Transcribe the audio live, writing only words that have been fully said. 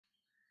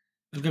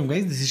Welcome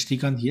guys, this is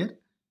Srikanth here.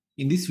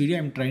 In this video,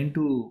 I'm trying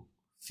to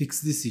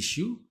fix this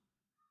issue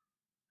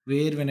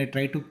where when I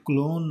try to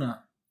clone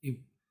a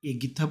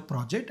GitHub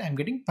project, I'm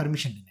getting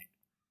permission denied.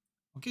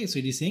 Okay, so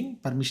it is saying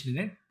permission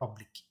denied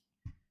public key.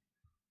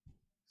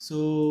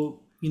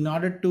 So in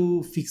order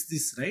to fix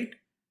this, right,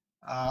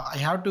 I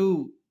have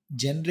to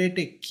generate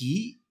a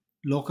key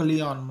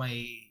locally on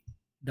my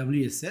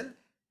WSL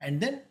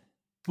and then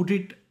put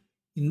it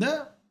in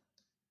the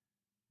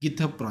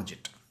GitHub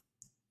project.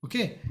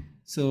 Okay,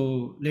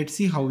 so let's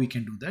see how we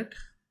can do that.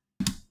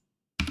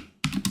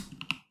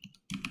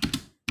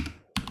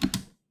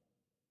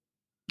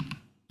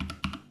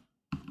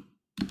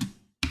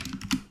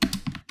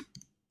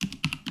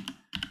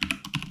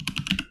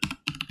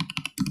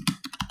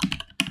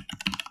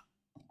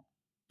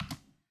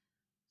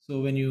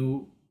 So when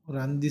you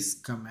run this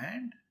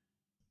command,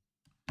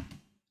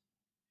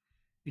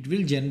 it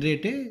will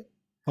generate a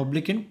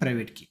public and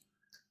private key.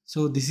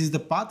 So this is the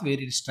path where it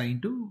is trying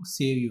to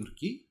save your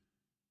key.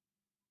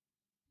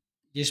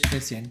 Just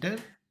press enter.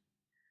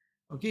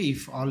 Okay,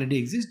 if already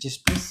exists,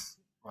 just press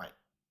Y.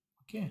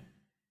 Okay.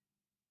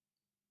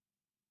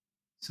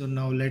 So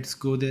now let's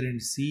go there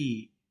and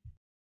see.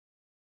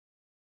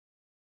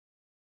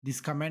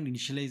 This command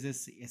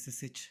initializes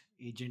SSH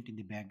agent in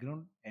the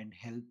background and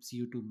helps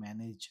you to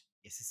manage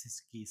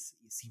SSH keys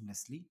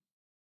seamlessly.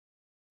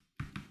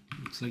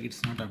 Looks like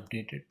it's not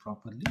updated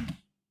properly.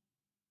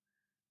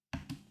 I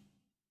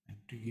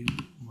have to give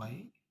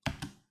Y.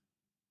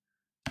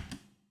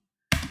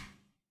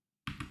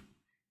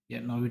 Yeah,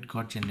 now it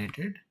got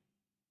generated.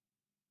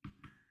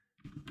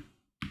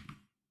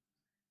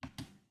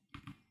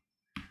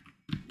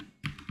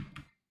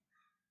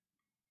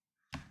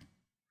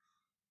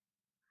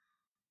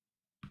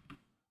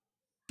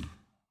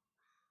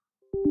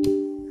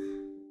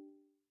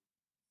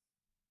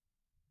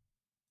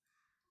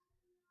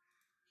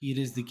 Here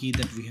is the key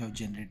that we have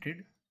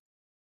generated.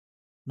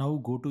 Now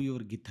go to your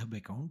GitHub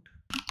account.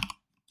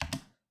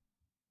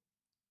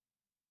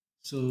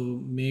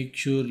 So make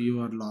sure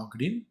you are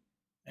logged in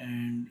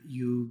and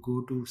you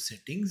go to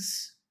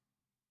settings.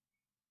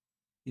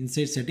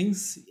 Inside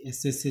settings,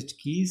 SSH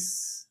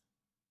keys.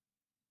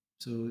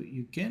 So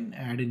you can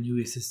add a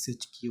new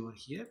SSH key over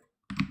here.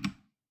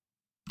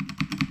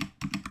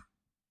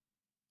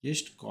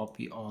 Just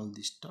copy all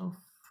this stuff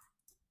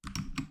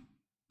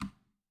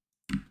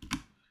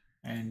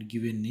and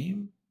give a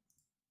name.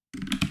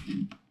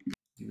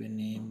 Give a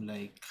name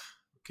like,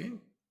 okay,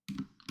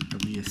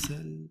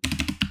 WSL.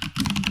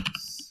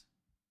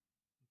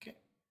 Okay.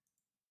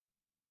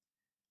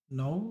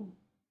 Now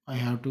I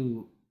have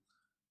to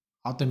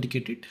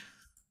authenticate it.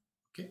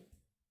 Okay.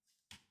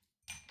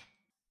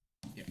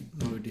 Yeah,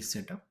 now it is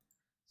set up.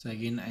 So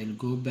again, I'll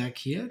go back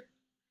here.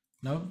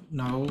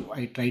 Now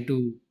I try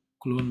to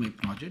clone my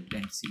project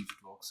and see if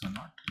it works or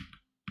not.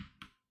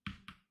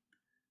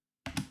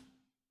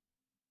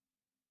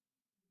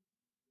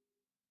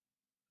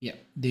 Yeah,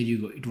 there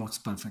you go. It works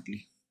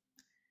perfectly.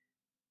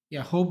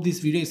 Yeah, hope this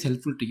video is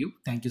helpful to you.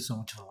 Thank you so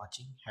much for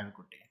watching. Have a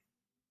good day.